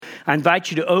I invite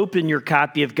you to open your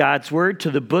copy of God's Word to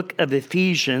the book of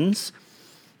Ephesians,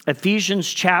 Ephesians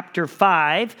chapter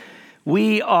 5.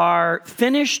 We are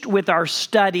finished with our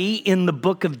study in the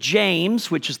book of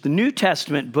James, which is the New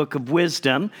Testament book of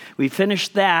wisdom. We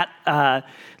finished that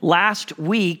last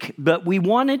week, but we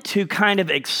wanted to kind of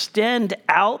extend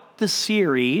out the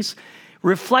series,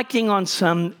 reflecting on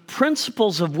some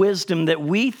principles of wisdom that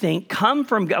we think come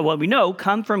from God, well, we know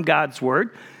come from God's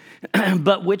Word,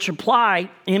 but which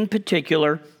apply in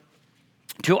particular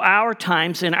to our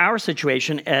times and our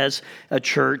situation as a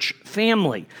church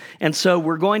family. And so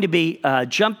we're going to be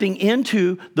jumping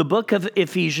into the book of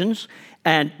Ephesians,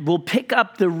 and we'll pick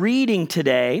up the reading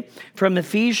today from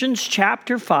Ephesians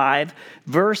chapter 5,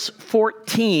 verse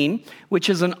 14,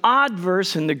 which is an odd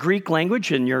verse in the Greek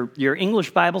language, and your English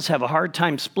Bibles have a hard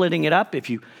time splitting it up.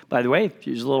 By the way,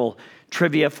 here's a little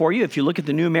trivia for you. If you look at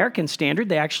the New American Standard,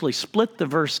 they actually split the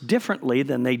verse differently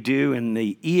than they do in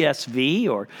the ESV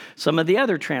or some of the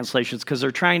other translations, because they're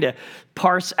trying to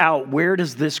parse out where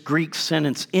does this Greek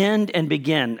sentence end and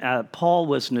begin. Paul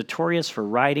was notorious for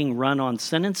writing run-on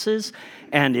sentences,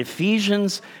 and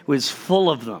Ephesians was full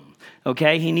of them.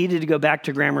 Okay, he needed to go back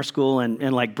to grammar school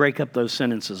and like break up those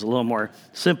sentences a little more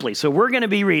simply. So we're going to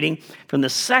be reading from the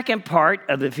second part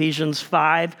of Ephesians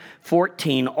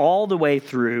 5:14 all the way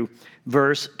through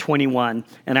verse 21,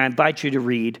 and I invite you to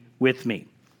read with me.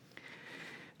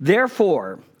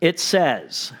 Therefore, it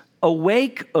says,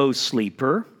 "Awake, O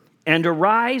sleeper, and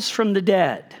arise from the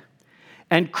dead,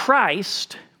 and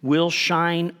Christ will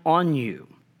shine on you.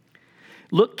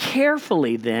 Look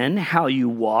carefully then how you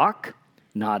walk,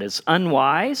 not as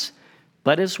unwise,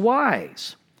 but as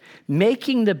wise,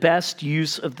 making the best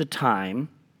use of the time,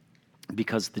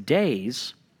 because the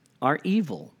days are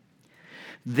evil.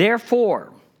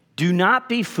 Therefore, do not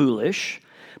be foolish,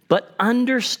 but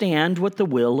understand what the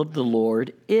will of the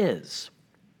Lord is.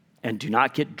 And do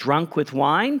not get drunk with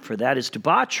wine, for that is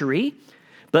debauchery,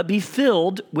 but be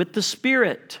filled with the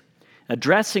Spirit,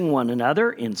 addressing one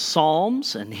another in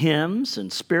psalms and hymns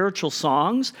and spiritual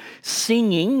songs,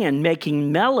 singing and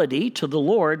making melody to the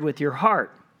Lord with your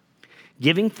heart,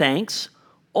 giving thanks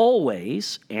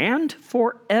always and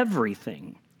for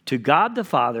everything to God the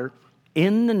Father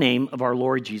in the name of our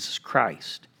Lord Jesus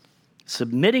Christ,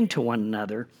 submitting to one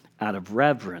another out of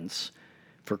reverence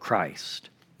for Christ."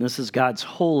 This is God's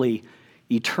holy,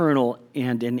 eternal,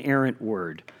 and inerrant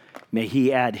word. May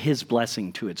He add His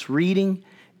blessing to its reading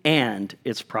and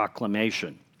its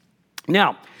proclamation.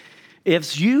 Now,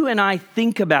 if you and I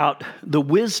think about the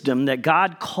wisdom that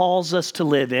God calls us to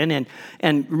live in,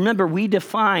 and remember, we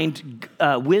defined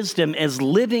wisdom as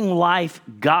living life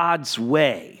God's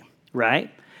way,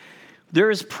 right? There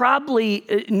is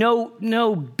probably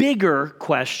no bigger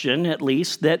question, at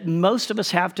least, that most of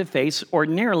us have to face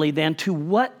ordinarily than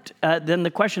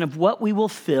the question of what we will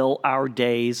fill our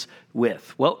days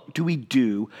with. What do we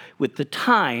do with the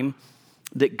time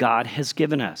that God has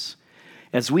given us?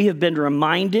 As we have been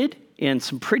reminded in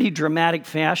some pretty dramatic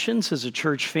fashions as a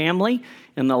church family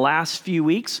in the last few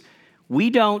weeks, we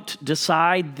don't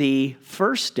decide the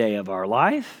first day of our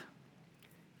life,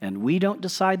 and we don't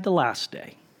decide the last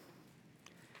day.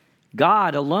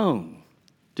 God alone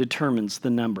determines the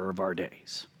number of our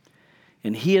days,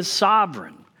 and He is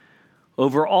sovereign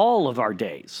over all of our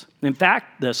days. In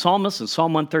fact, the psalmist in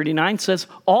Psalm 139 says,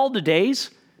 all the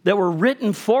days that were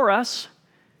written for us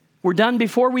were done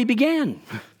before we began.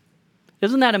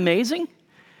 Isn't that amazing?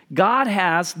 God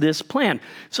has this plan.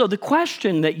 So the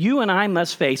question that you and I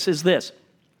must face is this: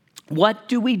 what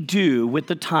do we do with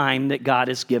the time that God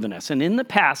has given us? And in the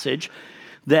passage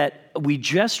that we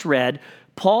just read,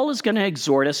 Paul is going to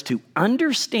exhort us to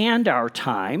understand our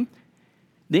time.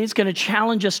 Then he's going to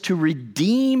challenge us to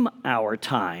redeem our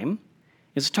time.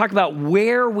 He's going to talk about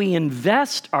where we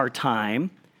invest our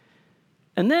time.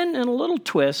 And then in a little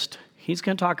twist, he's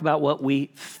going to talk about what we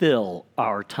fill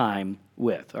our time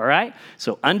with. All right?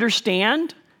 So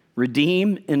understand,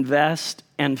 redeem, invest,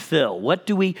 and fill. What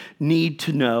do we need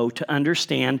to know to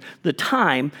understand the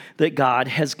time that God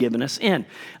has given us in?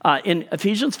 In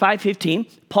Ephesians 5:15,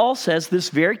 Paul says this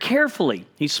very carefully.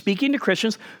 He's speaking to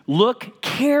Christians. Look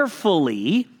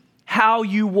carefully how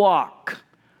you walk.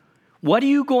 What are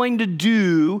you going to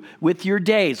do with your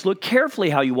days? Look carefully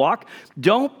how you walk.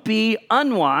 Don't be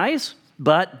unwise,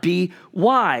 but be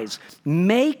wise.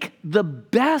 Make the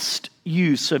best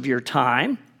use of your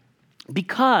time,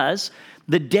 because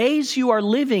the days you are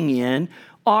living in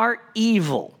are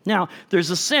evil. Now, there's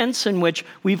a sense in which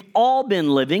we've all been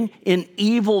living in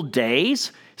evil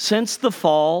days since the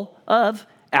fall of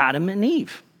Adam and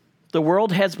Eve. The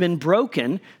world has been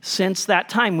broken since that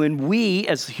time when we,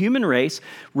 as the human race,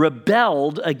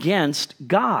 rebelled against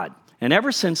God. And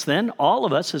ever since then, all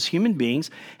of us as human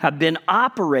beings have been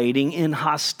operating in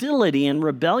hostility and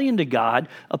rebellion to God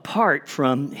apart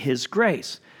from His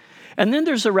grace. And then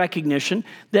there's a recognition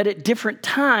that at different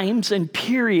times and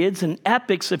periods and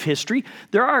epochs of history,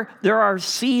 there are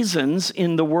seasons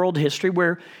in the world history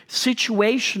where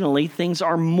situationally things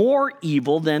are more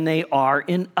evil than they are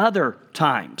in other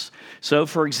times. So,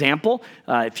 for example,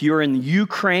 if you're in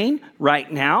Ukraine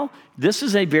right now, this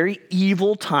is a very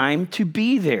evil time to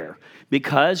be there,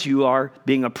 because you are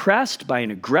being oppressed by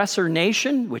an aggressor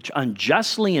nation which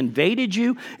unjustly invaded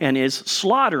you and is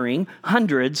slaughtering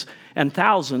hundreds and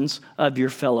thousands of your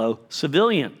fellow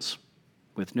civilians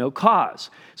with no cause.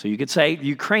 So you could say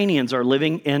Ukrainians are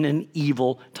living in an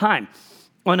evil time.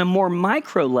 On a more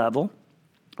micro level,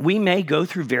 we may go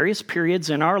through various periods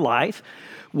in our life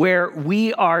where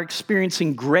we are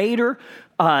experiencing greater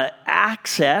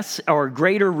access or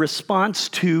greater response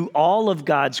to all of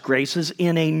God's graces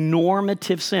in a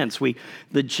normative sense.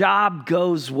 The job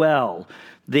goes well.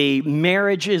 The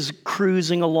marriage is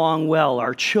cruising along well.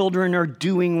 Our children are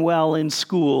doing well in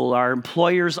school. Our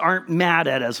employers aren't mad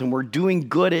at us, and we're doing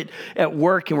good at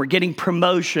work, and we're getting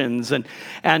promotions, and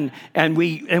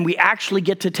we actually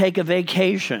get to take a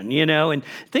vacation, and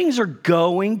things are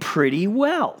going pretty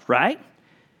well, right?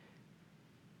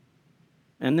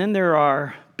 And then there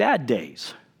are bad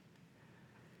days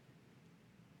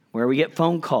where we get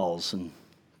phone calls and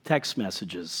text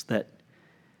messages that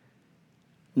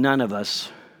none of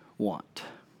us want.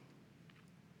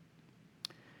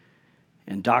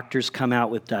 And doctors come out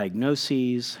with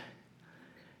diagnoses,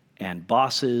 and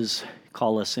bosses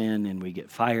call us in and we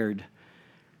get fired,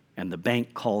 and the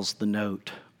bank calls the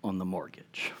note on the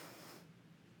mortgage.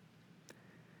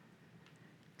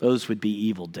 Those would be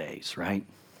evil days, right?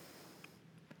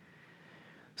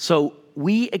 So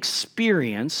we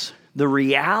experience the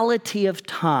reality of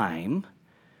time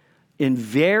in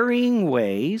varying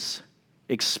ways,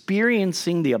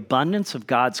 experiencing the abundance of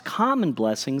God's common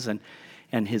blessings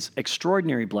and His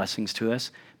extraordinary blessings to us.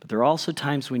 But there are also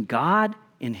times when God,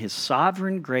 in His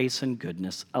sovereign grace and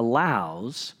goodness,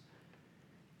 allows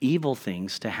evil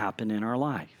things to happen in our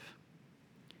life.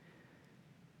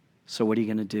 So what are you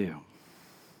going to do?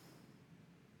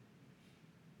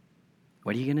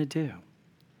 What are you going to do?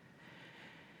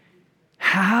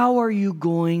 How are you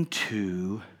going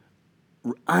to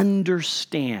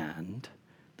understand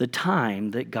the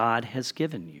time that God has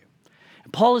given you?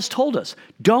 And Paul has told us,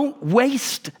 don't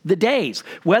waste the days,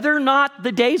 whether or not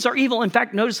the days are evil. In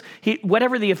fact, notice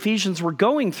whatever the Ephesians were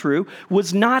going through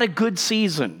was not a good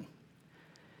season.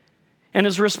 And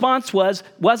his response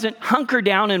wasn't hunker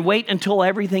down and wait until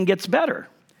everything gets better,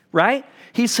 right?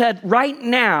 He said, right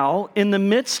now, in the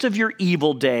midst of your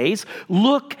evil days,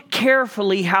 look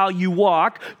carefully how you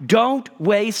walk. Don't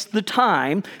waste the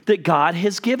time that God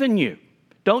has given you.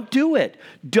 Don't do it.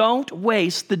 Don't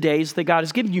waste the days that God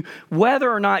has given you.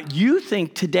 Whether or not you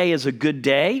think today is a good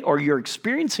day or you're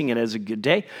experiencing it as a good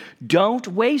day, don't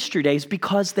waste your days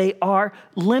because they are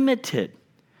limited.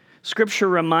 Scripture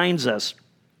reminds us,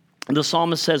 the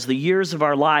psalmist says, the years of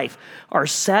our life are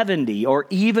 70, or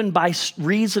even by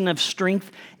reason of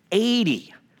strength,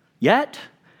 80. Yet,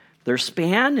 their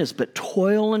span is but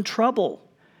toil and trouble.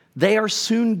 They are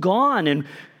soon gone,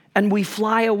 and we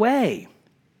fly away.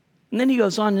 And then he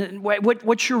goes on,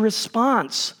 what's your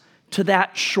response to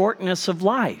that shortness of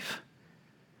life?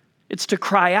 It's to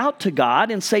cry out to God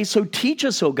and say, so teach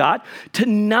us, O God, to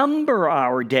number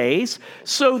our days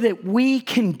so that we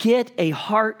can get a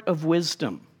heart of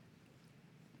wisdom.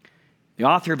 The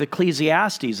author of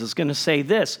Ecclesiastes is going to say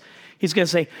this. He's going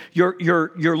to say,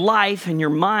 your life and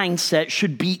your mindset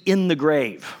should be in the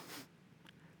grave.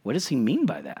 What does he mean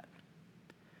by that?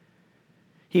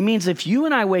 He means if you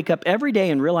and I wake up every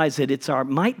day and realize that it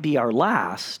might be our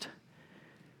last,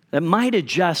 that might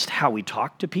adjust how we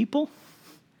talk to people.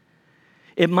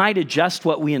 It might adjust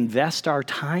what we invest our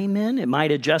time in. It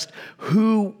might adjust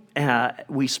who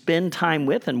we spend time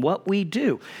with and what we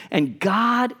do. And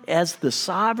God, as the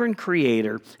sovereign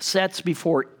creator, sets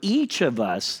before each of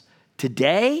us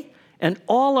today and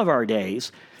all of our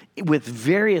days with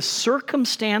various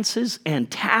circumstances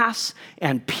and tasks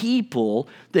and people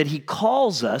that he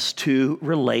calls us to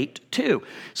relate to.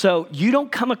 So you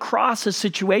don't come across a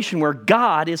situation where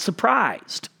God is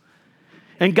surprised.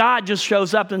 And God just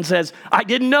shows up and says, I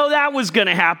didn't know that was going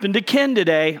to happen to Ken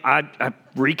today. I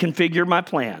reconfigured my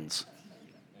plans.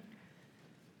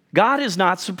 God is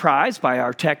not surprised by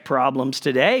our tech problems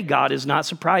today. God is not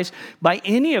surprised by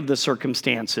any of the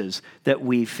circumstances that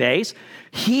we face.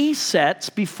 He sets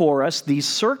before us these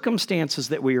circumstances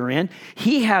that we are in.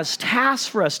 He has tasks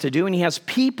for us to do, and he has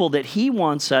people that he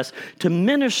wants us to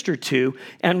minister to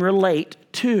and relate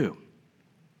to.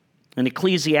 In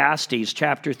Ecclesiastes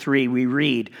chapter 3, we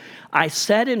read, I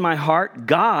said in my heart,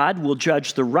 God will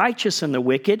judge the righteous and the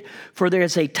wicked, for there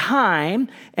is a time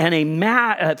and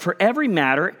for every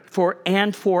matter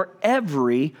and for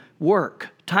every work.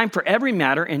 Time for every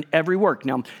matter and every work.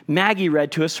 Now, Maggie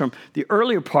read to us from the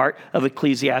earlier part of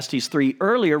Ecclesiastes 3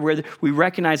 earlier, where we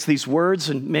recognize these words,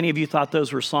 and many of you thought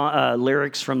those were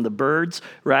lyrics from the Byrds,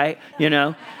 right?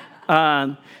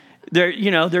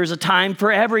 There's a time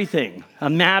for everything,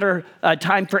 a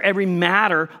time for every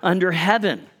matter under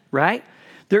heaven, right?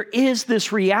 There is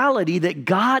this reality that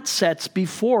God sets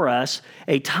before us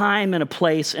a time and a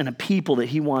place and a people that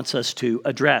he wants us to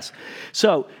address.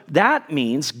 So that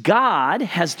means God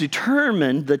has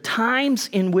determined the times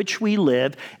in which we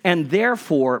live and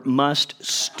therefore must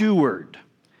steward.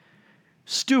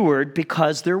 Steward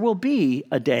because there will be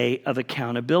a day of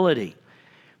accountability.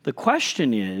 The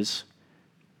question is,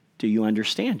 do you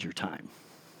understand your time?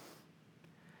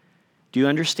 Do you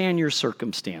understand your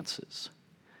circumstances?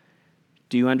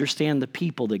 Do you understand the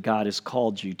people that God has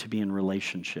called you to be in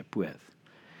relationship with?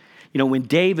 When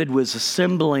David was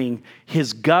assembling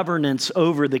his governance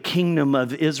over the kingdom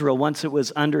of Israel, once it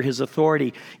was under his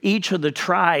authority, each of the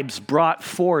tribes brought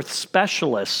forth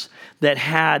specialists that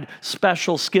had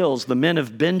special skills. The men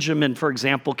of Benjamin, for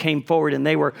example, came forward, and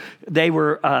they were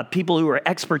people who were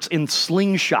experts in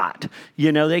slingshot.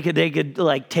 They could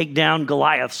like take down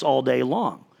Goliaths all day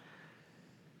long.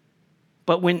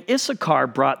 But when Issachar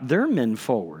brought their men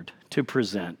forward to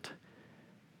present,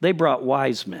 they brought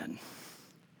wise men.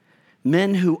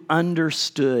 Men who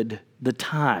understood the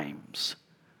times.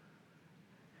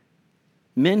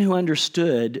 Men who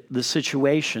understood the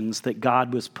situations that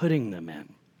God was putting them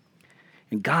in.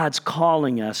 And God's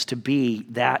calling us to be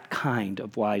that kind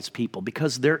of wise people,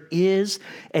 because there is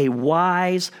a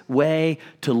wise way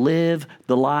to live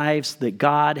the lives that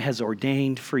God has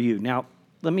ordained for you. Now,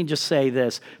 let me just say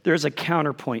this. There's a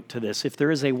counterpoint to this. If there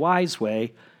is a wise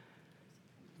way,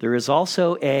 there is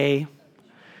also an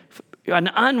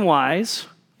unwise,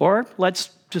 or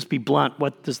let's just be blunt,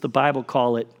 what does the Bible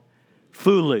call it?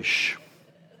 Foolish.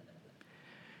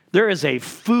 There is a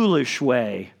foolish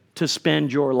way to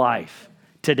spend your life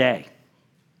today,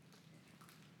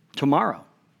 tomorrow,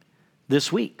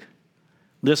 this week,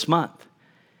 this month.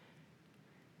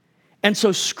 And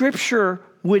so Scripture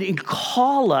would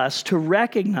call us to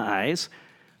recognize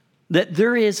that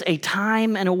there is a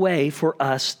time and a way for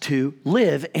us to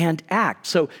live and act.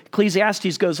 So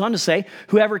Ecclesiastes goes on to say,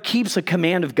 whoever keeps a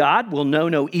command of God will know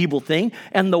no evil thing,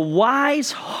 and the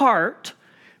wise heart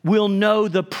will know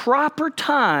the proper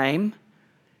time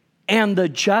and the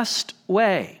just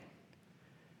way.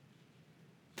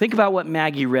 Think about what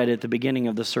Maggie read at the beginning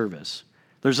of the service.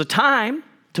 There's a time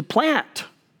to plant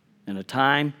and a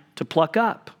time to pluck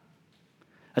up,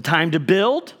 a time to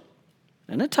build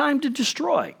and a time to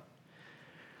destroy.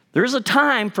 There's a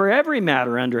time for every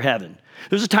matter under heaven.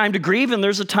 There's a time to grieve and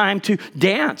there's a time to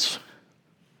dance,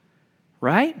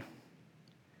 right?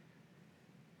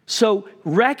 So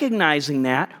recognizing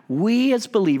that, we as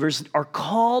believers are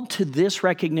called to this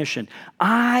recognition.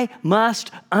 I must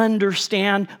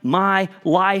understand my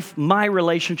life, my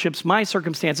relationships, my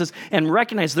circumstances, and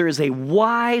recognize there is a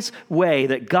wise way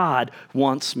that God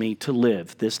wants me to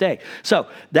live this day. So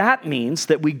that means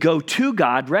that we go to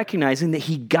God recognizing that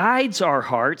he guides our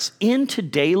hearts into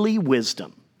daily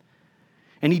wisdom.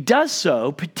 And he does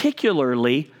so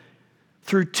particularly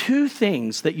through two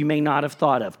things that you may not have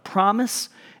thought of: promise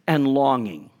and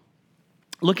longing.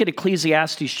 Look at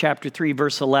Ecclesiastes chapter 3,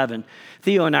 verse 11.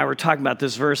 Theo and I were talking about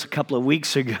this verse a couple of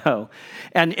weeks ago.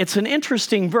 And it's an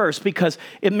interesting verse because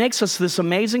it makes us this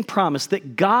amazing promise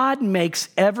that God makes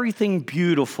everything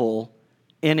beautiful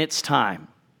in its time.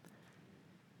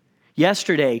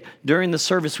 Yesterday, during the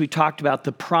service, we talked about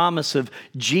the promise of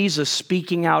Jesus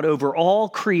speaking out over all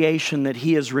creation that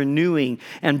he is renewing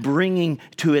and bringing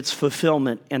to its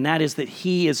fulfillment. And that is that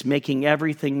he is making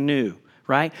everything new.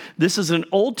 Right? This is an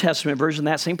Old Testament version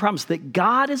of that same promise, that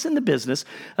God is in the business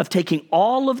of taking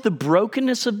all of the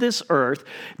brokenness of this earth,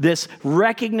 this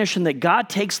recognition that God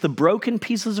takes the broken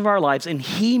pieces of our lives and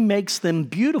he makes them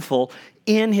beautiful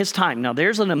in his time. Now,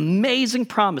 there's an amazing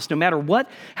promise. No matter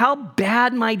how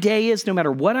bad my day is, no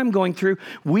matter what I'm going through,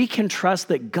 we can trust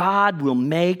that God will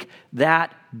make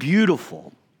that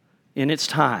beautiful in its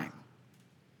time.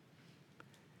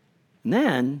 And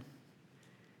then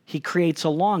he creates a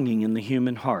longing in the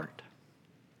human heart.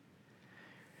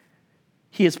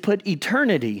 He has put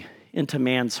eternity into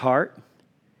man's heart,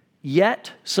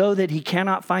 yet so that he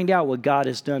cannot find out what God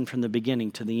has done from the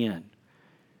beginning to the end.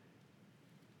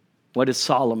 What is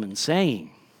Solomon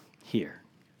saying here?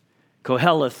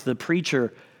 Koheleth, the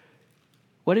preacher,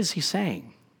 what is he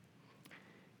saying?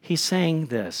 He's saying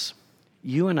this: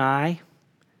 you and I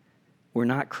were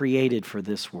not created for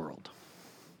this world.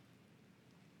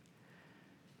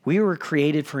 We were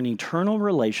created for an eternal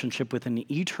relationship with an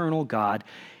eternal God,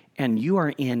 and you are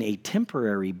in a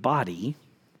temporary body,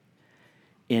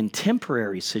 in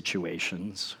temporary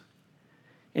situations,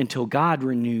 until God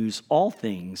renews all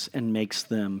things and makes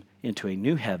them into a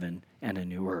new heaven and a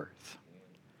new earth.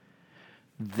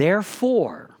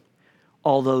 Therefore,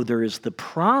 although there is the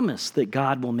promise that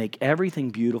God will make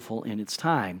everything beautiful in its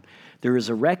time, there is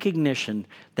a recognition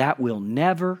that will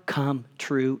never come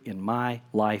true in my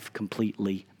life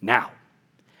completely now.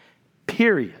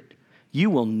 Period.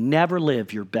 You will never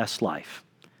live your best life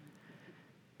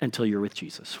until you're with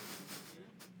Jesus.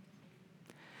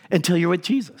 Until you're with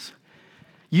Jesus.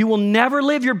 You will never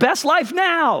live your best life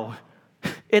now.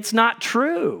 It's not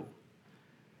true.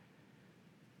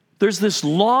 There's this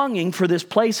longing for this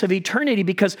place of eternity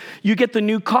because you get the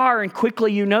new car and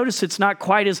quickly you notice it's not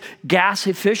quite as gas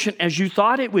efficient as you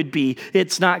thought it would be.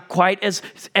 It's not quite as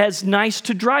nice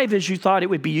to drive as you thought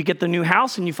it would be. You get the new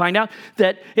house and you find out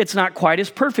that it's not quite as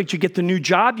perfect. You get the new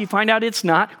job, you find out it's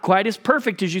not quite as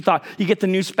perfect as you thought. You get the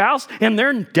new spouse and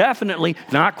they're definitely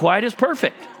not quite as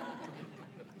perfect.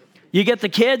 You get the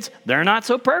kids, they're not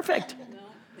so perfect.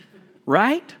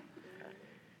 Right?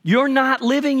 You're not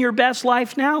living your best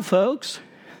life now, folks.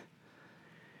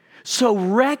 So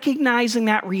recognizing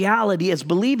that reality as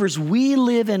believers, we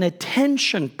live in a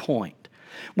tension point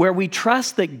where we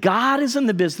trust that God is in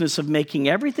the business of making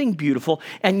everything beautiful,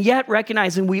 and yet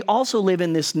recognizing we also live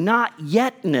in this not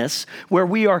yetness where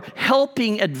we are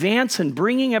helping advance and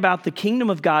bringing about the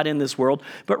kingdom of God in this world,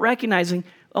 but recognizing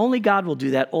only God will do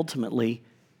that ultimately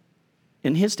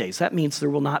in his days. That means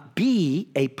there will not be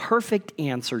a perfect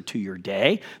answer to your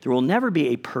day. There will never be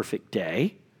a perfect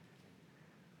day.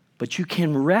 But you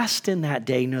can rest in that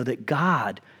day, know that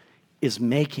God is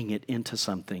making it into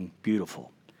something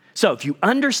beautiful. So if you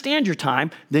understand your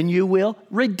time, then you will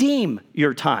redeem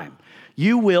your time.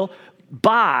 You will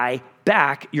buy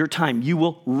back your time. You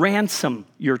will ransom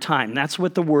your time. That's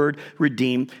what the word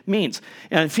redeem means.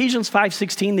 And Ephesians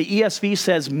 5:16, the ESV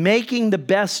says, making the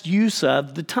best use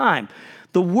of the time.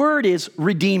 The word is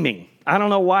redeeming. I don't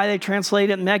know why they translate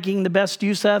it making the best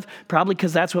use of, probably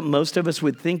because that's what most of us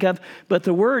would think of. But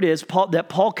the word is that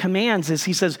Paul commands is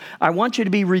he says, I want you to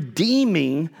be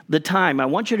redeeming the time. I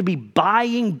want you to be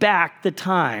buying back the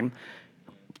time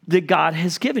that God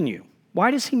has given you. Why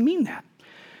does he mean that?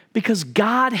 Because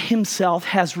God himself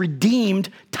has redeemed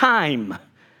time.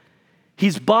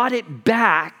 He's bought it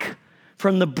back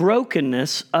from the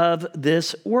brokenness of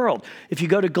this world. If you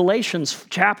go to Galatians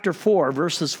chapter 4,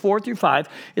 verses 4 through 5,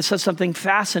 it says something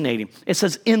fascinating. It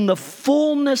says, in the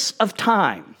fullness of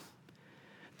time,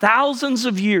 thousands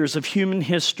of years of human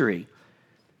history,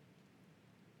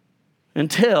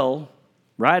 until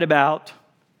right about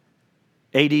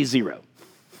AD 0.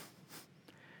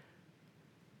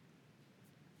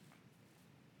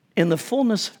 In the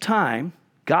fullness of time,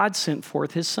 God sent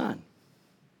forth his son,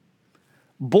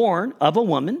 born of a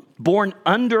woman, born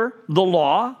under the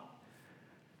law,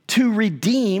 to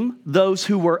redeem those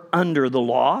who were under the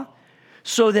law,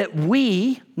 so that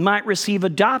we might receive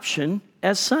adoption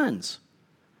as sons.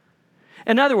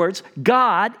 In other words,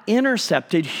 God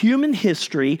intercepted human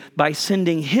history by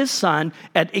sending his son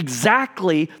at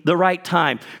exactly the right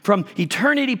time. From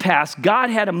eternity past,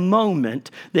 God had a moment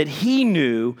that he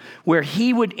knew where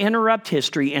he would interrupt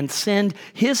history and send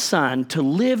his son to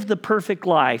live the perfect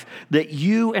life that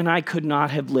you and I could not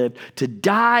have lived, to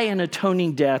die an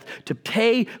atoning death, to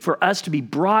pay for us to be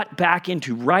brought back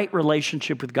into right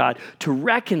relationship with God, to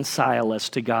reconcile us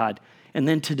to God, and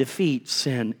then to defeat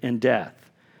sin and death.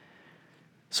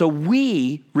 So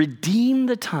we redeem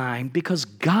the time because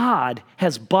God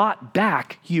has bought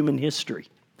back human history.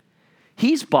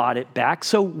 He's bought it back,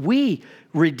 so we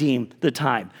redeem the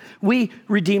time. We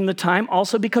redeem the time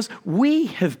also because we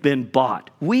have been bought.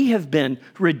 We have been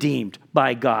redeemed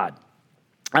by God.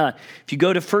 If you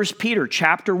go to 1 Peter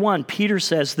chapter 1, Peter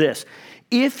says this,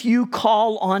 if you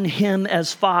call on him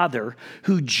as Father,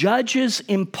 who judges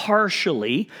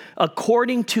impartially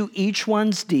according to each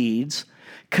one's deeds,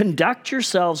 conduct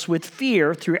yourselves with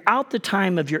fear throughout the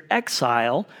time of your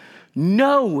exile,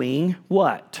 knowing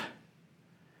what?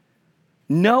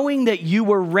 Knowing that you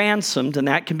were ransomed, and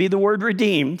that can be the word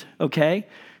redeemed, okay?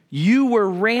 You were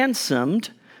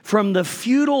ransomed from the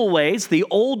futile ways, the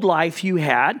old life you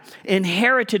had,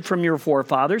 inherited from your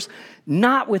forefathers,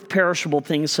 not with perishable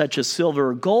things such as silver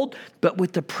or gold, but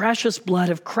with the precious blood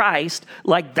of Christ,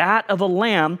 like that of a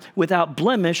lamb without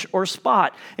blemish or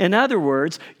spot. In other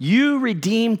words, you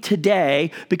redeemed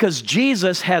today because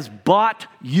Jesus has bought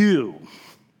you.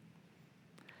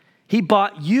 He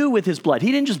bought you with his blood.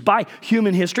 He didn't just buy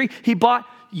human history. He bought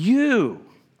you.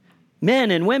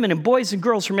 Men and women and boys and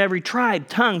girls from every tribe,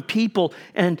 tongue, people,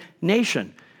 and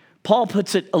nation. Paul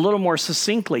puts it a little more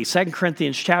succinctly, 2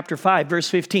 Corinthians chapter 5, verse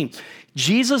 15.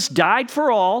 Jesus died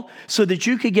for all so that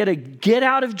you could get a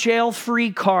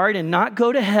get-out-of-jail-free card and not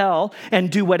go to hell and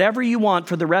do whatever you want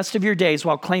for the rest of your days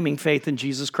while claiming faith in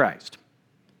Jesus Christ.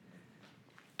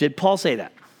 Did Paul say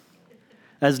that?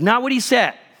 That's not what he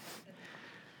said.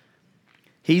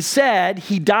 He said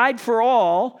he died for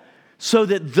all so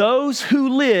that those who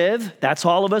live, that's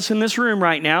all of us in this room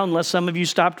right now, unless some of you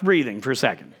stopped breathing for a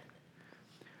second,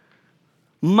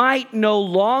 might no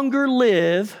longer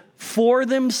live for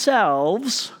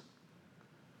themselves,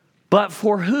 but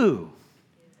for who?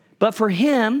 But for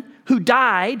him who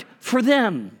died for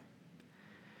them.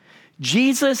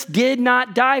 Jesus did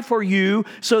not die for you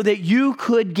so that you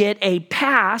could get a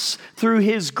pass through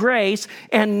his grace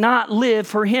and not live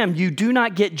for him. You do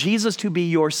not get Jesus to be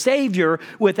your Savior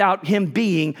without him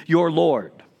being your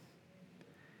Lord.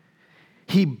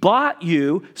 He bought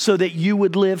you so that you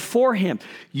would live for him.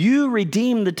 You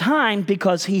redeem the time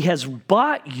because he has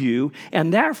bought you,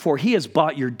 and therefore he has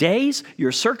bought your days,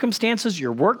 your circumstances,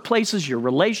 your workplaces, your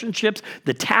relationships,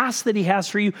 the tasks that he has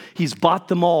for you. He's bought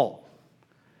them all.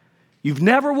 You've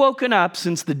never woken up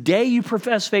since the day you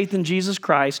profess faith in Jesus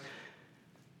Christ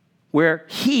where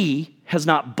he has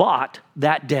not bought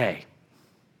that day.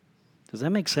 Does that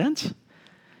make sense?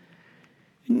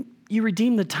 You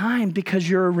redeem the time because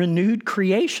you're a renewed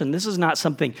creation. This is not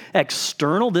something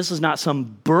external. This is not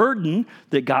some burden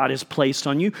that God has placed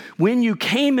on you. When you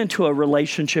came into a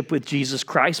relationship with Jesus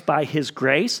Christ by his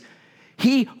grace,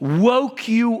 he woke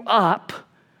you up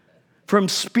from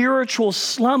spiritual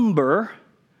slumber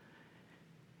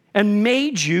and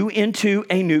made you into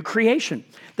a new creation.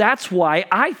 That's why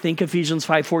I think Ephesians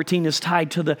 5:14 is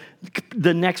tied to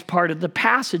the next part of the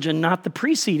passage and not the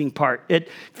preceding part. It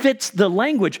fits the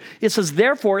language. It says,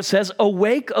 therefore, it says,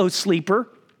 awake, O sleeper,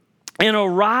 and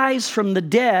arise from the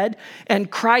dead, and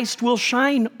Christ will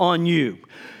shine on you.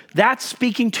 That's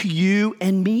speaking to you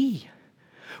and me.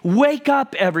 Wake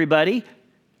up, everybody.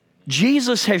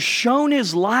 Jesus has shone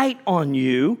his light on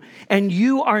you, and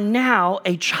you are now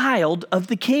a child of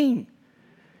the King.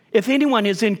 If anyone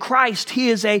is in Christ, he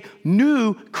is a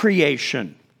new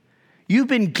creation. You've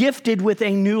been gifted with a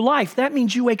new life. That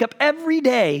means you wake up every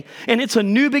day, and it's a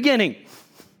new beginning.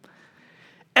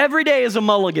 Every day is a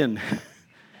mulligan.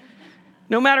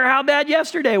 No matter how bad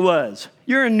yesterday was,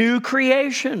 you're a new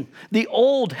creation. The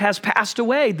old has passed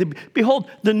away. Behold,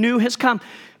 the new has come.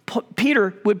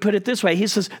 Peter would put it this way. He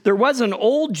says, there was an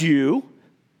old you,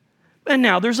 and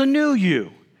now there's a new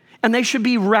you. And they should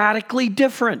be radically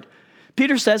different.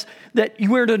 Peter says that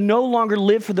we're to no longer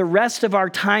live for the rest of our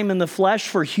time in the flesh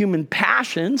for human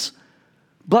passions,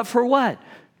 but for what?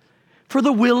 For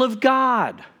the will of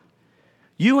God.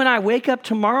 You and I wake up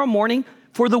tomorrow morning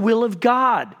for the will of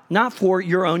God, not for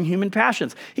your own human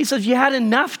passions. He says you had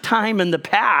enough time in the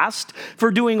past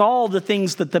for doing all the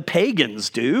things that the pagans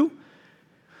do.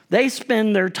 They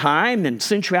spend their time in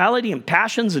sensuality and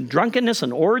passions and drunkenness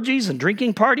and orgies and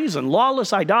drinking parties and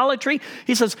lawless idolatry.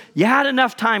 He says, you had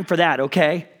enough time for that,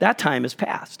 okay? That time is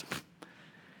past.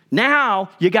 Now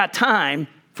you got time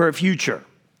for a future.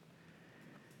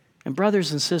 And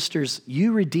brothers and sisters,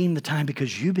 you redeem the time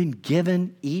because you've been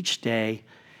given each day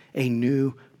a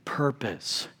new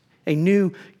purpose, a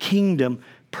new kingdom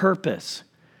purpose.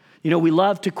 You know, we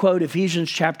love to quote Ephesians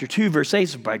chapter 2, verse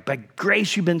 8, by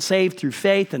grace you've been saved through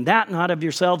faith, and that not of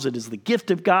yourselves, it is the gift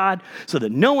of God, so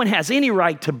that no one has any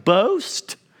right to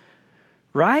boast,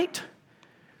 right?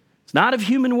 It's not of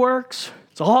human works,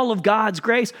 it's all of God's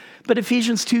grace. But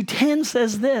Ephesians 2:10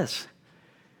 says this,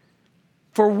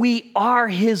 for we are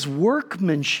his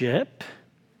workmanship,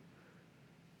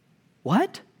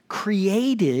 what?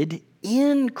 Created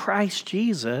in Christ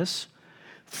Jesus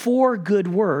for good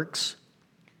works,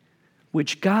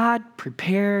 which God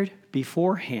prepared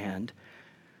beforehand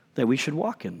that we should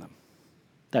walk in them.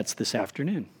 That's this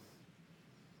afternoon.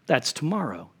 That's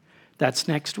tomorrow. That's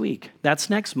next week. That's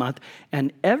next month.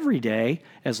 And every day,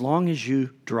 as long as you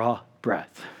draw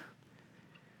breath.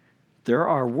 There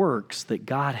are works that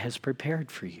God has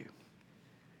prepared for you.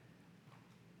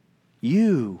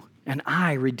 You and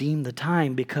I redeem the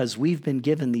time because we've been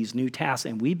given these new tasks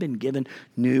and we've been given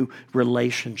new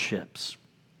relationships.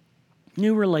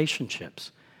 New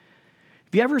relationships.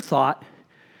 Have you ever thought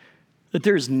that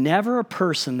there's never a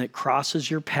person that crosses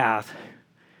your path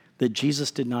that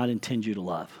Jesus did not intend you to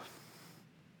love?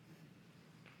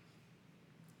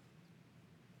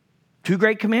 2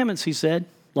 great commandments, he said.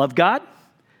 Love God,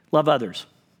 love others.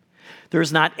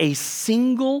 There's not a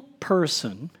single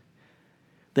person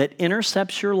that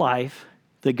intercepts your life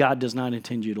that God does not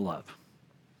intend you to love.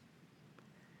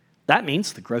 That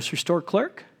means the grocery store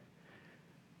clerk,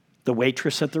 the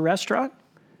waitress at the restaurant.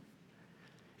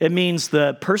 It means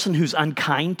the person who's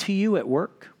unkind to you at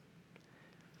work.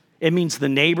 It means the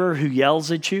neighbor who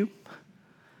yells at you.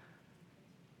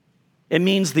 It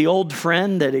means the old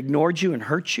friend that ignored you and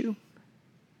hurt you.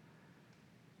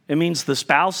 It means the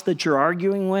spouse that you're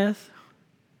arguing with.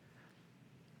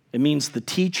 It means the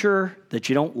teacher that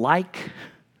you don't like.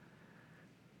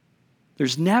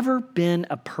 There's never been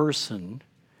a person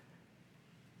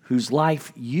whose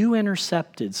life you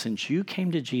intercepted since you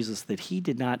came to Jesus that he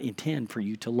did not intend for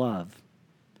you to love.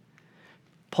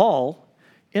 Paul,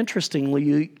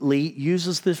 interestingly,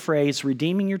 uses the phrase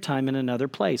redeeming your time in another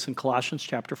place in Colossians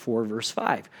chapter 4, verse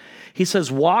 5. He says,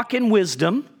 walk in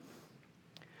wisdom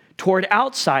toward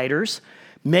outsiders,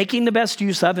 making the best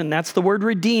use of, and that's the word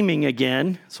redeeming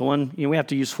again. So we have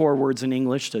to use 4 words in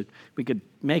English we could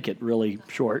make it really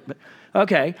short. But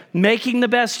okay, making the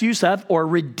best use of or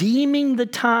redeeming the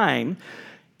time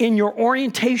in your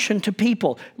orientation to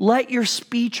people. Let your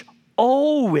speech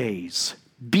always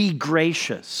be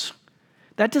gracious.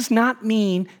 That does not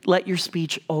mean let your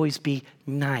speech always be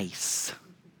nice.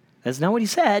 That's not what he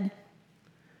said.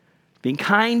 Being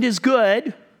kind is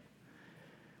good.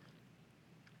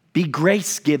 Be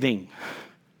grace-giving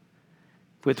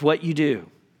with what you do,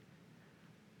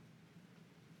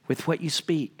 with what you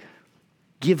speak.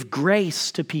 Give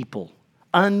grace to people,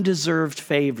 undeserved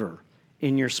favor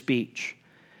in your speech.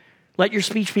 Let your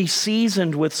speech be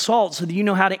seasoned with salt so that you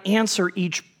know how to answer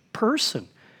each person,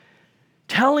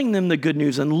 telling them the good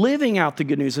news and living out the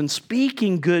good news and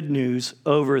speaking good news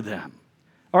over them.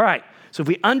 All right, so if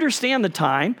we understand the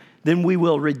time, then we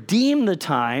will redeem the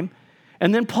time.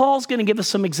 And then Paul's going to give us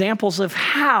some examples of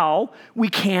how we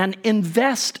can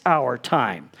invest our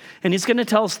time. And he's going to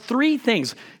tell us 3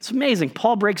 things. It's amazing.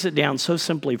 Paul breaks it down so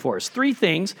simply for us. 3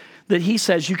 things that he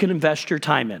says you can invest your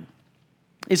time in.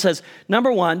 He says,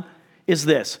 number 1 is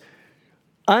this.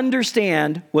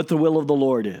 Understand what the will of the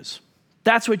Lord is.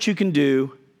 That's what you can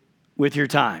do with your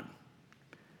time.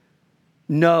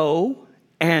 Know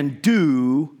and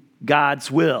do God's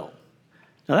will.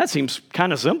 Now that seems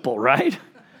kind of simple, right?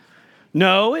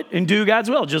 Know it and do God's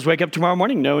will. Just wake up tomorrow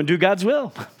morning, know and do God's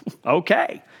will.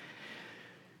 Okay.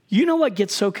 You know what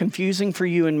gets so confusing for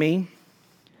you and me?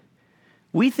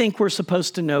 We think we're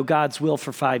supposed to know God's will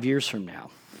for 5 years from now.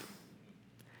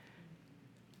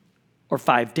 Or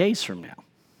 5 days from now.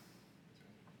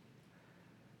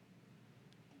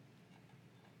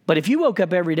 But if you woke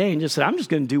up every day and just said, I'm just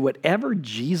going to do whatever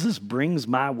Jesus brings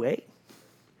my way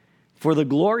for the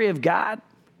glory of God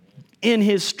in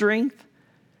his strength,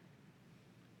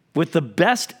 with the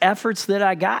best efforts that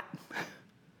I got,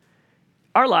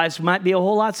 our lives might be a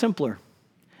whole lot simpler.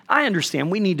 I understand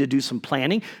we need to do some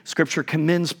planning. Scripture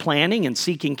commends planning and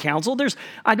seeking counsel.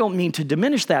 I don't mean to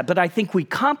diminish that, but I think we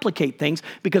complicate things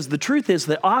because the truth is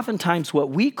that oftentimes what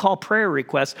we call prayer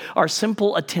requests are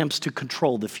simple attempts to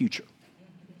control the future.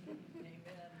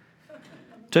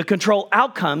 To control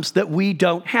outcomes that we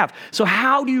don't have. So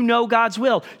how do you know God's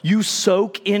will? You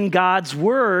soak in God's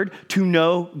word to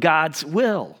know God's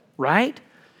will, right?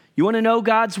 You want to know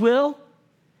God's will?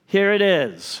 Here it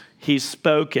is. He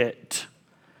spoke it.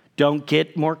 Don't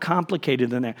get more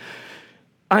complicated than that.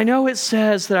 I know it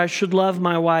says that I should love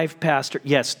my wife, Pastor.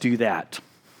 Yes, do that.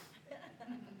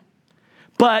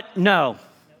 But no.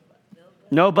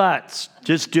 No buts.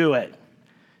 Just do it,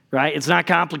 right? It's not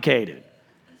complicated.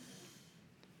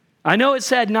 I know it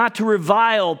said not to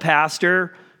revile,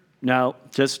 Pastor. No,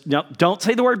 don't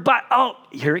say the word but. Oh,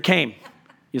 here it came.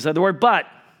 You said the word but.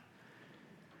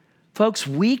 Folks,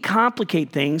 we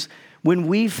complicate things when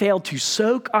we fail to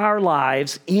soak our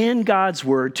lives in God's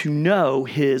word to know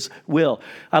his will.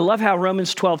 I love how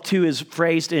Romans 12:2 is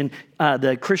phrased in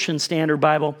the Christian Standard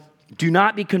Bible. Do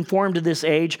not be conformed to this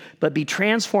age, but be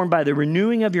transformed by the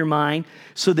renewing of your mind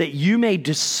so that you may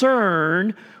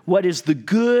discern what is the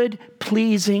good,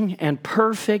 pleasing, and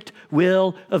perfect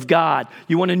will of God.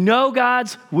 You want to know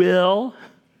God's will?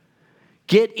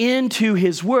 Get into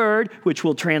his word, which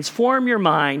will transform your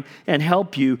mind and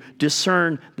help you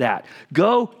discern that.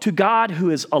 Go to God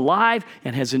who is alive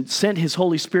and has sent his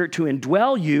Holy Spirit to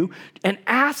indwell you and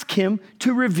ask him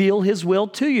to reveal his will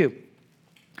to you.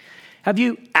 Have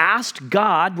you asked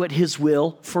God what his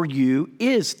will for you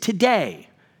is today?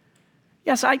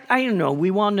 Yes, I know. We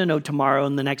want to know tomorrow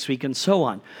and the next week and so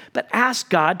on. But ask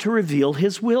God to reveal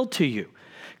his will to you.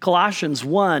 Colossians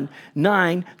 1,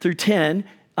 9 through 10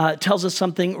 tells us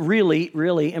something really,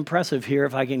 really impressive here,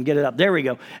 if I can get it up. There we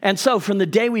go. And so from the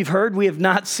day we've heard, we have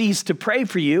not ceased to pray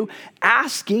for you,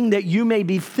 asking that you may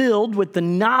be filled with the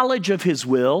knowledge of his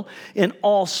will in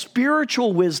all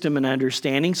spiritual wisdom and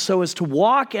understanding, so as to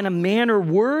walk in a manner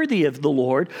worthy of the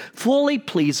Lord, fully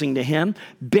pleasing to him,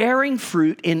 bearing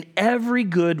fruit in every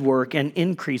good work and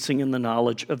increasing in the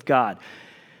knowledge of God.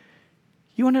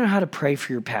 You want to know how to pray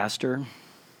for your pastor?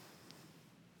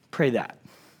 Pray that.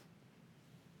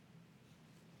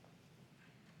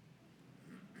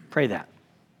 Pray that.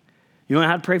 You know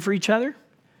how to pray for each other?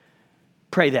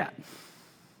 Pray that.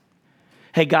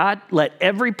 Hey, God, let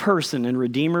every person in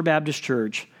Redeemer Baptist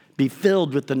Church be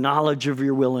filled with the knowledge of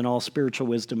your will and all spiritual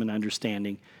wisdom and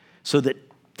understanding, so that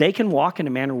they can walk in a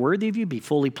manner worthy of you, be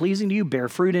fully pleasing to you, bear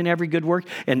fruit in every good work,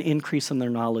 and increase in their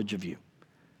knowledge of you.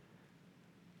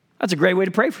 That's a great way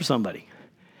to pray for somebody.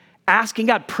 Asking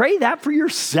God, pray that for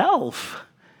yourself,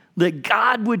 that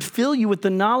God would fill you with the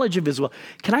knowledge of his will.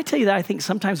 Can I tell you that I think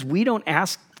sometimes we don't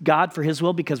ask God for his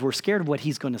will because we're scared of what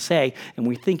he's going to say, and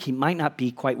we think he might not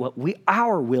be quite what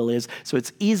our will is, so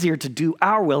it's easier to do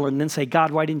our will and then say,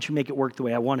 God, why didn't you make it work the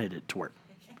way I wanted it to work?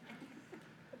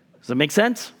 Does that make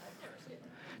sense?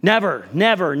 Never,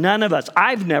 none of us.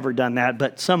 I've never done that,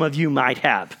 but some of you might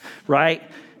have, right?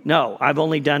 No, I've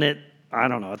only done it,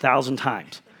 1,000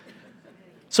 times.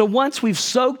 So once we've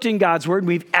soaked in God's word,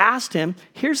 we've asked him,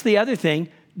 here's the other thing,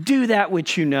 do that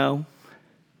which you know.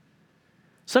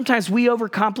 Sometimes we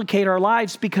overcomplicate our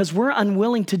lives because we're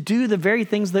unwilling to do the very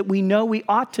things that we know we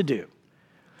ought to do.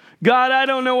 God, I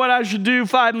don't know what I should do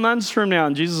 5 months from now.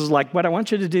 And Jesus is like, what I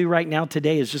want you to do right now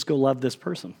today is just go love this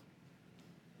person.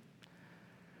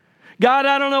 God,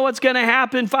 I don't know what's going to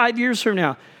happen 5 years from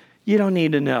now. You don't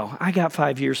need to know. I got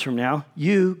 5 years from now.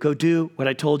 You go do what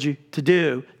I told you to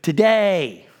do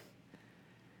today.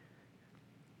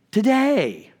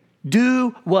 Today.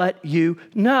 Do what you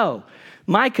know.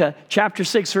 Micah chapter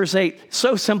 6, verse 8.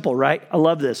 So simple, right? I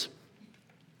love this.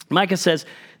 Micah says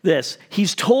this.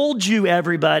 He's told you,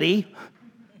 everybody,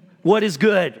 what is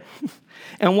good.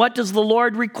 And what does the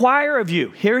Lord require of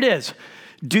you? Here it is.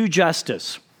 Do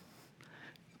justice.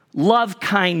 Love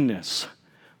kindness.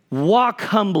 Walk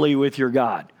humbly with your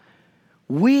God.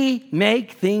 We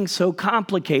make things so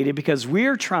complicated because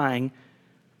we're trying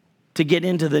to get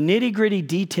into the nitty-gritty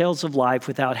details of life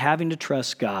without having to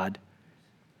trust God,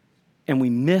 and we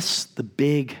miss the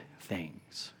big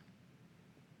things.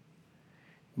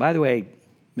 By the way,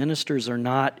 ministers are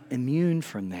not immune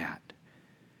from that.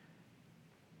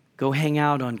 Go hang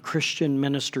out on Christian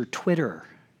Minister Twitter.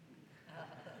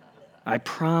 I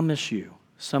promise you.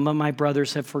 Some of my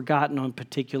brothers have forgotten on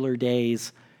particular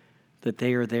days that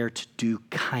they are there to do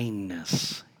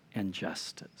kindness and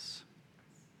justice,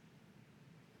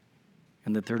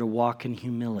 and that they're to walk in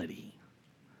humility.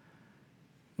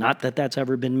 Not that that's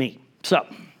ever been me. So,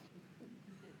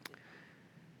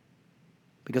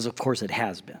 because of course it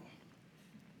has been.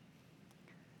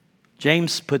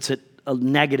 James puts it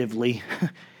negatively.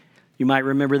 You might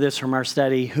remember this from our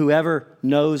study. Whoever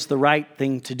knows the right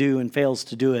thing to do and fails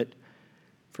to do it,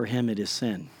 for him it is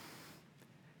sin.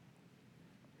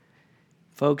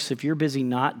 Folks, if you're busy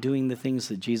not doing the things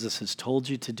that Jesus has told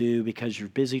you to do because you're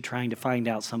busy trying to find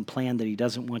out some plan that he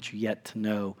doesn't want you yet to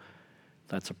know,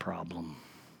 that's a problem.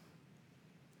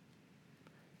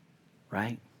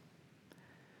 Right?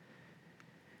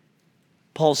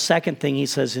 Paul's second thing he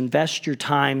says, invest your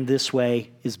time this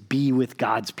way, is be with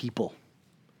God's people.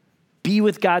 Be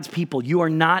with God's people. You are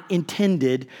not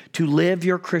intended to live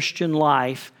your Christian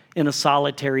life in a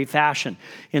solitary fashion.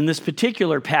 In this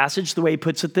particular passage, the way he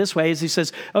puts it this way is he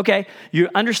says, okay, you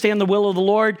understand the will of the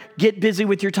Lord, get busy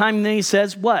with your time. And then he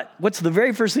says, what? What's the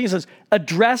very first thing he says?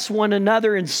 Address one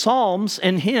another in psalms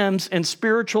and hymns and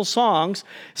spiritual songs,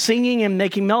 singing and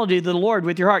making melody to the Lord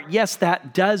with your heart. Yes,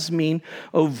 that does mean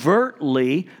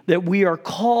overtly that we are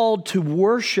called to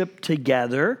worship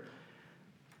together,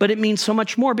 but it means so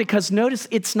much more because notice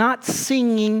it's not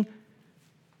singing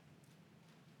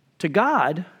to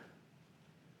God.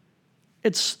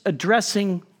 It's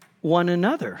addressing one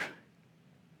another.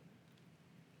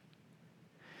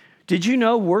 Did you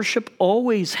know worship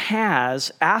always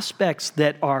has aspects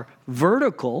that are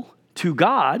vertical to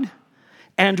God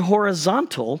and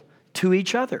horizontal to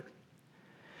each other.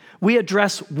 We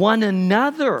address one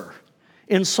another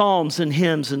in psalms and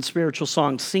hymns and spiritual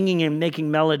songs, singing and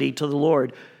making melody to the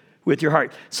Lord with your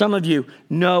heart. Some of you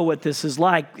know what this is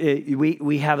like.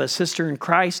 We have a sister in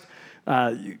Christ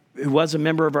who was a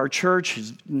member of our church,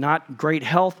 who's not great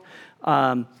health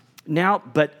now,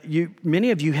 but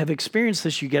many of you have experienced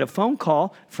this. You get a phone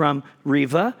call from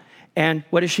Riva, and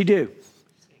what does she do?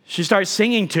 She starts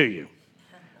singing to you,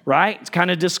 right? It's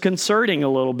kind of disconcerting a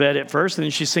little bit at first, and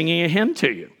then she's singing a hymn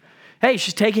to you. Hey,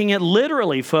 she's taking it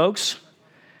literally, folks.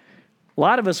 A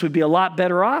lot of us would be a lot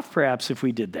better off, perhaps, if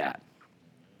we did that.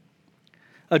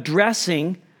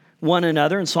 Addressing one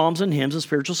another in psalms and hymns and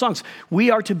spiritual songs. We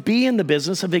are to be in the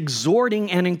business of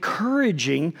exhorting and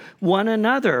encouraging one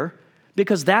another,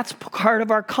 because that's part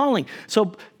of our calling.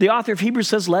 So the author of Hebrews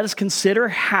says, let us consider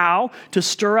how to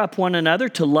stir up one another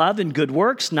to love and good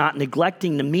works, not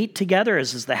neglecting to meet together,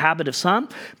 as is the habit of some,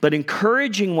 but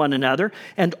encouraging one another,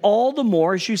 and all the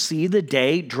more as you see the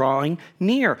day drawing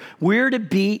near. We're to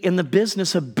be in the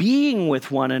business of being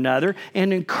with one another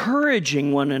and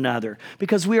encouraging one another,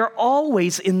 because we are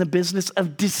always in the business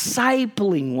of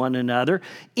discipling one another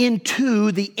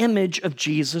into the image of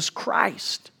Jesus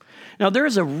Christ. Now, there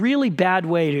is a really bad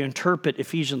way to interpret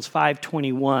Ephesians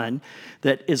 5:21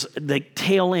 that is the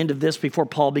tail end of this before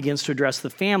Paul begins to address the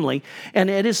family, and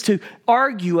it is to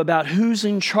argue about who's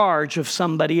in charge of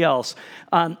somebody else.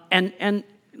 And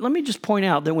let me just point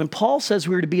out that when Paul says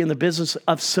we're to be in the business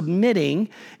of submitting,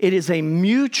 it is a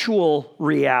mutual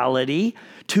reality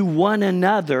to one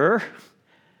another.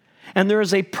 And there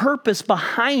is a purpose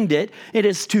behind it. It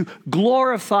is to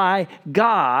glorify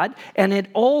God, and it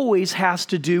always has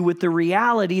to do with the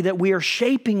reality that we are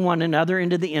shaping one another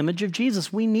into the image of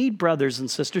Jesus. We need brothers and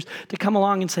sisters to come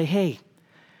along and say, hey,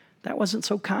 that wasn't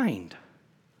so kind.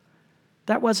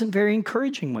 That wasn't very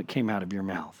encouraging what came out of your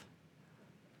mouth.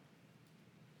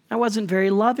 That wasn't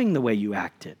very loving the way you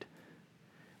acted.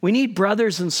 We need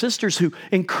brothers and sisters who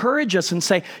encourage us and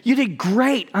say, you did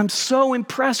great. I'm so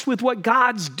impressed with what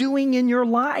God's doing in your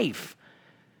life.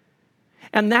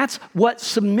 And that's what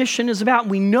submission is about.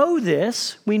 We know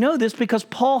this because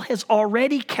Paul has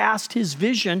already cast his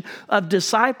vision of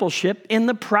discipleship in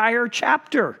the prior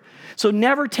chapter. So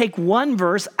never take one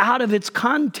verse out of its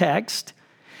context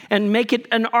and make it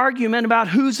an argument about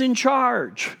who's in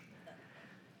charge.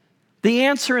 The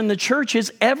answer in the church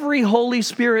is every Holy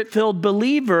Spirit-filled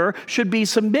believer should be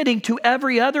submitting to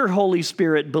every other Holy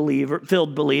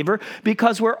Spirit-filled believer,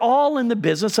 because we're all in the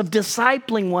business of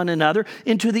discipling one another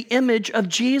into the image of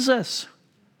Jesus.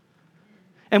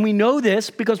 And we know this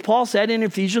because Paul said in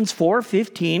Ephesians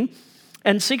 4:15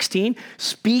 and 16,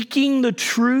 speaking the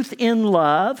truth in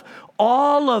love,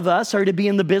 all of us are to be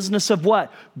in the business of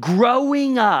what?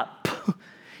 Growing up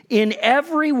in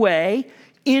every way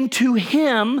into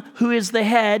Him who is the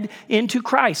head, into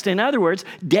Christ. In other words,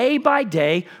 day by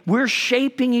day, we're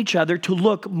shaping each other to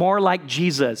look more like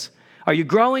Jesus. Are you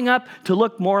growing up to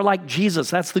look more like Jesus?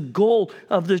 That's the goal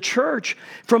of the church,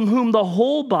 from whom the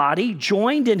whole body,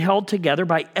 joined and held together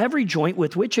by every joint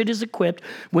with which it is equipped,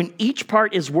 when each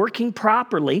part is working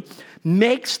properly,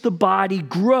 makes the body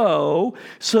grow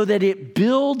so that it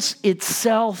builds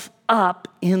itself up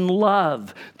in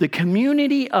love. The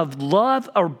community of love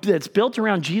that's built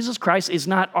around Jesus Christ is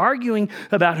not arguing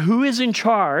about who is in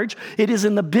charge. It is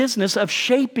in the business of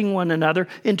shaping one another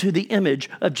into the image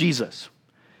of Jesus.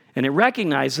 And it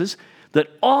recognizes that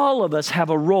all of us have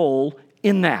a role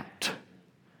in that.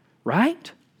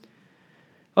 Right?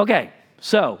 Okay,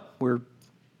 so we're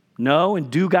know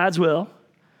and do God's will,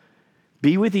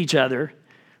 be with each other.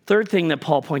 Third thing that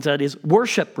Paul points out is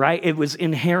worship, right? It was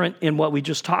inherent in what we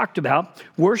just talked about.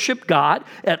 Worship God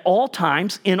at all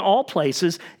times, in all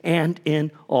places, and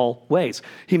in all ways.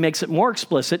 He makes it more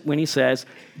explicit when he says,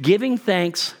 giving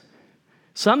thanks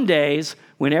some days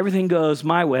when everything goes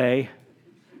my way,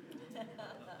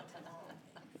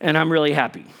 and I'm really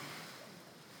happy.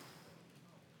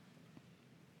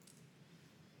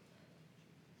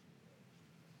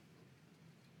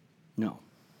 No.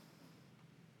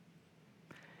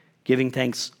 Giving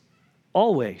thanks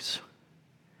always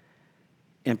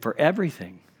and for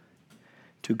everything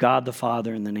to God the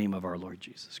Father in the name of our Lord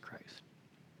Jesus Christ.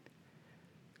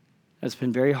 It's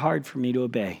been very hard for me to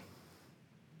obey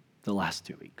the last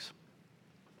 2 weeks.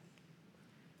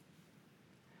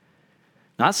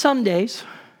 Not some days,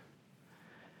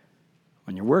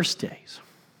 on your worst days.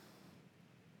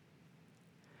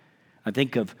 I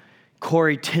think of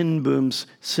Corrie ten Boom's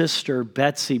sister,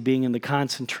 Betsy, being in the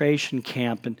concentration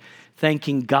camp and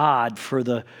thanking God for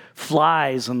the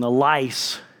flies and the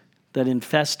lice that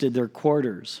infested their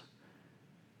quarters.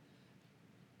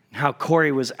 How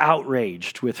Corrie was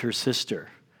outraged with her sister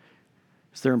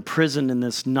as they're imprisoned in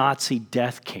this Nazi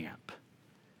death camp.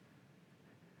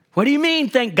 What do you mean,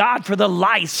 thank God for the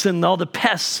lice and all the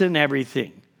pests and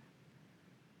everything?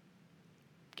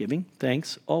 Giving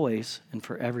thanks always and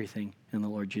for everything in the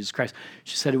Lord Jesus Christ.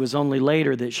 She said it was only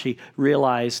later that she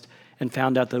realized and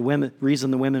found out the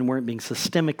reason the women weren't being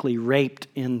systemically raped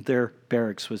in their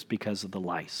barracks was because of the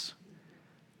lice.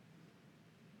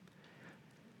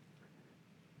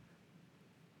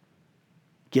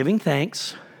 Giving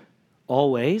thanks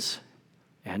always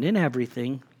and in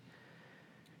everything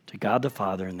to God the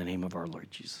Father in the name of our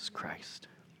Lord Jesus Christ.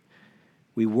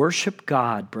 We worship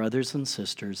God, brothers and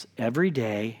sisters, every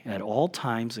day, at all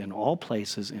times, in all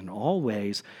places, in all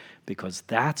ways, because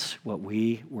that's what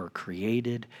we were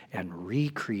created and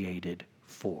recreated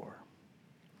for.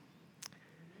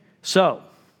 So,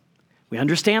 we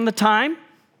understand the time,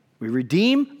 we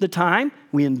redeem the time,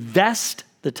 we invest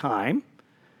the time,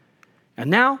 and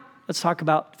now let's talk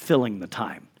about filling the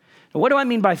time. Now, what do I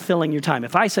mean by filling your time?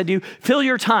 If I said to you, fill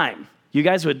your time, you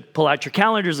guys would pull out your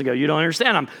calendars and go, you don't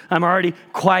understand, I'm already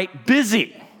quite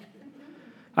busy.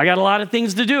 I got a lot of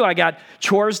things to do. I got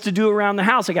chores to do around the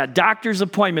house. I got doctor's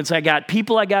appointments. I got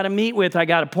people I got to meet with. I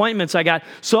got appointments. I got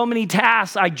so many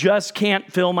tasks. I just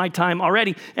can't fill my time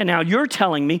already. And now you're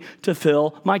telling me to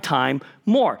fill my time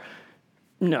more.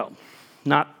 No,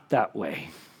 not that way.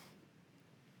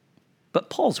 But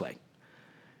Paul's way.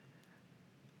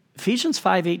 Ephesians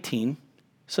 5:18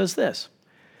 says this.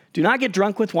 Do not get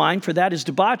drunk with wine, for that is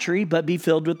debauchery, but be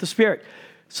filled with the Spirit.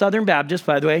 Southern Baptists,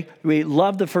 by the way, we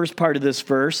love the first part of this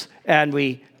verse, and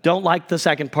we don't like the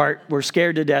second part. We're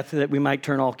scared to death that we might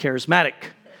turn all charismatic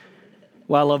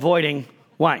while avoiding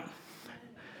wine.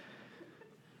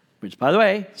 Which, by the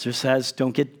way, just says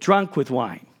don't get drunk with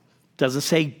wine. Doesn't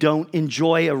say don't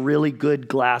enjoy a really good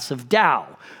glass of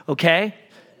Dow, okay?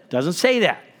 Doesn't say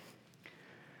that.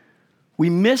 We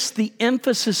miss the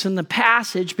emphasis in the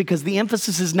passage because the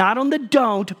emphasis is not on the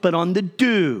don't, but on the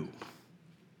do.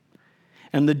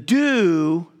 And the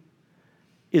do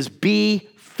is be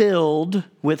filled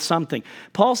with something.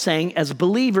 Paul's saying, as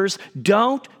believers,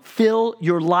 don't fill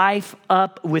your life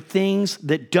up with things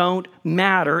that don't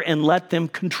matter and let them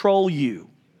control you.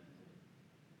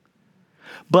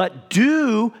 But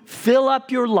do fill up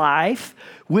your life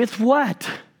with what?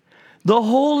 The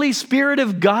Holy Spirit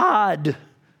of God.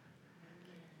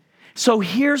 So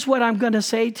here's what I'm going to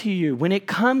say to you. When it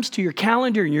comes to your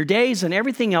calendar and your days and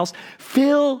everything else,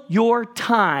 fill your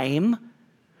time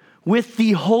with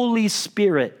the Holy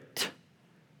Spirit.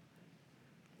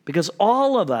 Because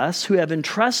all of us who have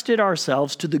entrusted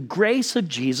ourselves to the grace of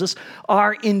Jesus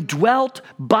are indwelt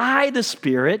by the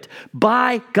Spirit,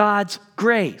 by God's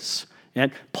grace.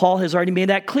 And Paul has already made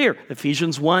that clear.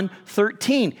 Ephesians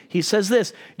 1:13, he says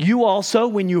this, you also,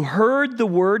 when you heard the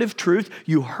word of truth,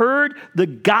 you heard the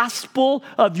gospel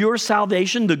of your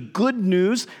salvation, the good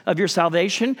news of your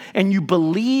salvation, and you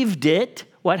believed it,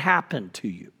 what happened to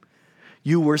you?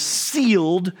 You were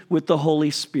sealed with the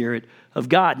Holy Spirit of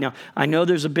God. Now, I know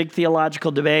there's a big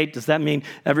theological debate. Does that mean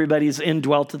everybody's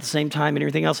indwelt at the same time and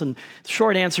everything else? And the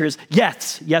short answer is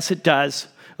yes. Yes, it does.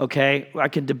 Okay, I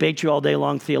can debate you all day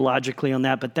long theologically on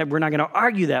that, but we're not going to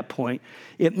argue that point.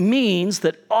 It means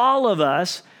that all of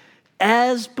us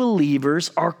as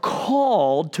believers are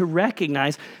called to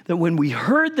recognize that when we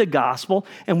heard the gospel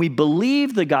and we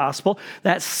believed the gospel,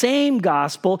 that same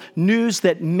gospel news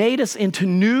that made us into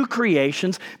new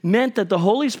creations meant that the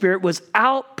Holy Spirit was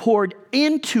outpoured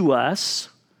into us.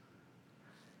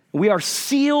 We are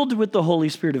sealed with the Holy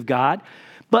Spirit of God.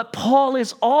 But Paul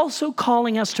is also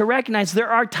calling us to recognize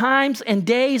there are times and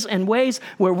days and ways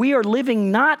where we are living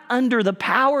not under the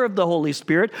power of the Holy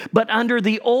Spirit, but under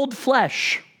the old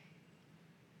flesh.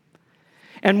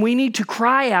 And we need to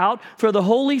cry out for the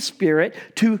Holy Spirit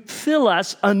to fill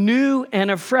us anew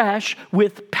and afresh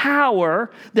with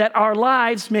power that our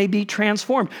lives may be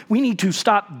transformed. We need to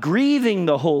stop grieving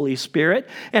the Holy Spirit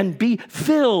and be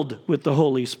filled with the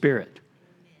Holy Spirit.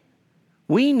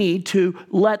 We need to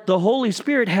let the Holy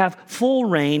Spirit have full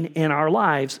reign in our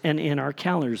lives and in our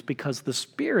calendars because the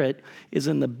Spirit is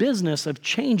in the business of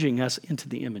changing us into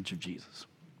the image of Jesus.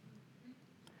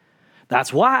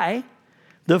 That's why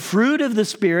the fruit of the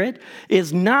Spirit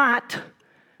is not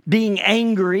being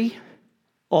angry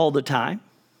all the time.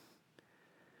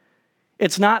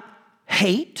 It's not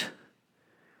hate.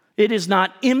 It is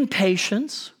not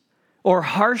impatience or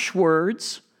harsh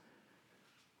words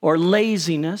or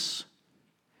laziness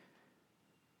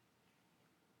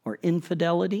or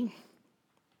infidelity,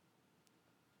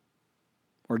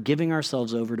 or giving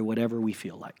ourselves over to whatever we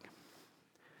feel like.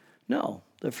 No,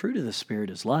 the fruit of the Spirit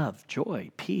is love,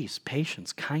 joy, peace,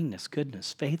 patience, kindness,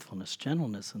 goodness, faithfulness,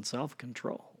 gentleness, and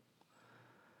self-control.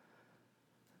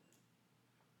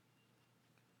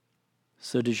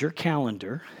 So does your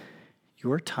calendar,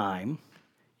 your time,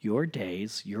 your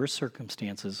days, your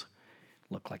circumstances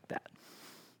look like that?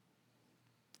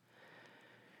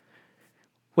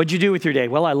 What'd you do with your day?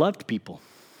 Well, I loved people.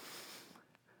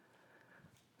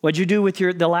 What'd you do with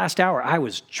the last hour? I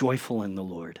was joyful in the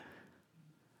Lord.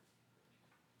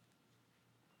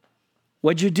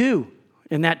 What'd you do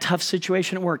in that tough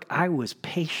situation at work? I was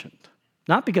patient.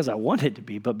 Not because I wanted to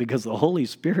be, but because the Holy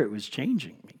Spirit was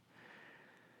changing me.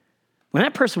 When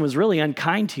that person was really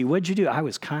unkind to you, what'd you do? I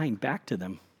was kind back to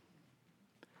them.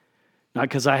 Not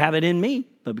because I have it in me,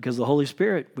 but because the Holy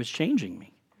Spirit was changing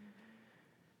me.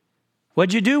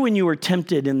 What'd you do when you were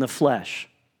tempted in the flesh?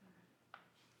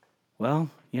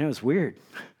 Well, it's weird.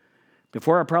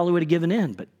 Before I probably would have given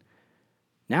in, but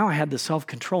now I had the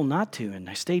self-control not to, and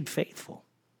I stayed faithful.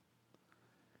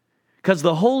 Because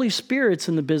the Holy Spirit's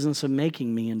in the business of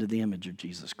making me into the image of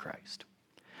Jesus Christ.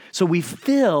 So we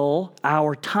fill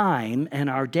our time and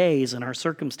our days and our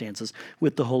circumstances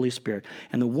with the Holy Spirit.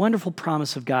 And the wonderful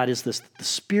promise of God is this: the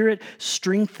Spirit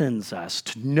strengthens us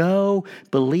to know,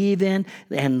 believe in,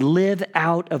 and live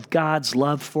out of God's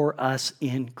love for us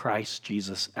in Christ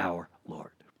Jesus our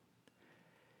Lord.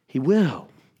 He will.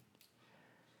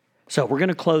 So we're going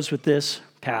to close with this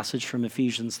passage from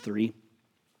Ephesians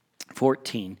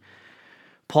 3:14.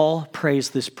 Paul prays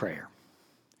this prayer.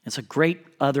 It's a great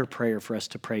other prayer for us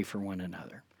to pray for one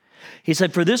another. He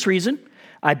said, "For this reason,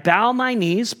 I bow my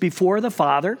knees before the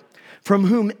Father, from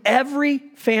whom every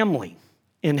family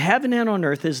in heaven and on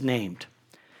earth is named,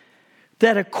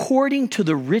 that according to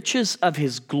the riches of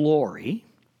his glory,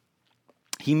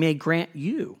 he may grant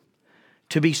you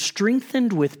to be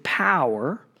strengthened with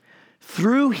power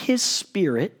through his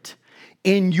Spirit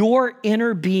in your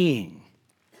inner being."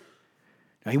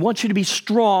 Now, he wants you to be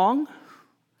strong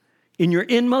in your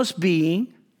inmost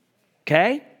being,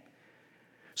 okay?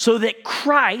 So that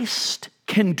Christ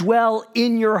can dwell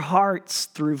in your hearts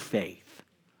through faith.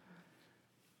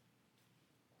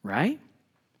 Right?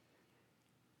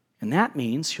 And that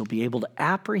means you'll be able to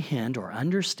apprehend or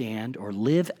understand or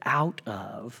live out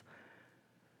of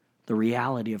the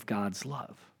reality of God's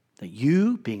love. That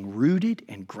you, being rooted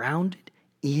and grounded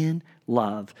in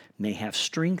love, may have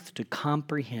strength to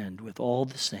comprehend with all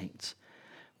the saints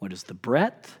what is the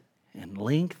breadth and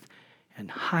length and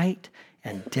height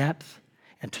and depth,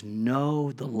 and to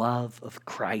know the love of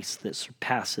Christ that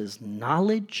surpasses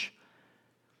knowledge,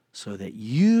 so that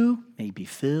you may be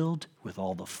filled with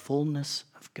all the fullness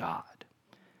of God.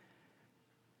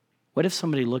 What if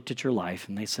somebody looked at your life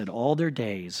and they said all their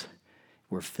days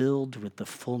were filled with the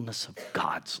fullness of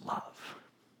God's love?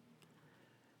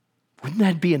 Wouldn't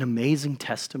that be an amazing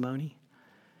testimony?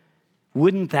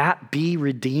 Wouldn't that be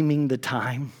redeeming the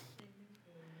time?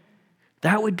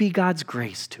 That would be God's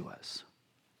grace to us.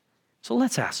 So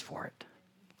let's ask for it.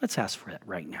 Let's ask for it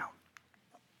right now.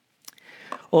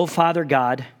 Oh, Father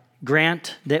God,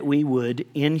 grant that we would,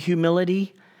 in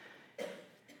humility,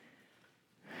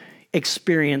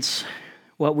 experience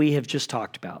what we have just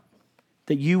talked about.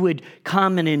 That you would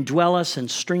come and indwell us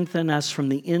and strengthen us from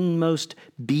the inmost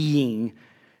being.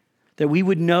 That we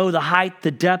would know the height,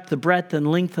 the depth, the breadth,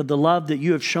 and length of the love that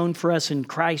you have shown for us in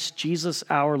Christ Jesus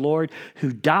our Lord,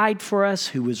 who died for us,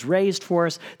 who was raised for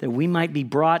us, that we might be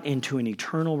brought into an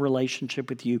eternal relationship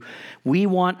with you. We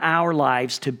want our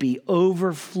lives to be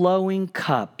overflowing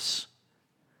cups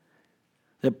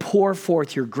that pour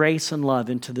forth your grace and love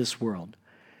into this world.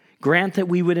 Grant that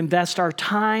we would invest our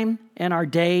time and our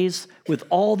days with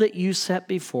all that you set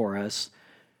before us,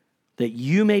 that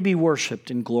you may be worshiped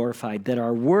and glorified, that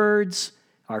our words,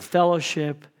 our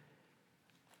fellowship,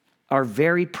 our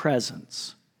very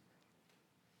presence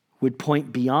would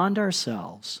point beyond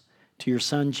ourselves to your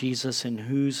Son, Jesus, in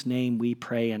whose name we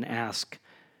pray and ask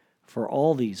for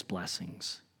all these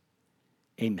blessings.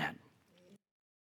 Amen.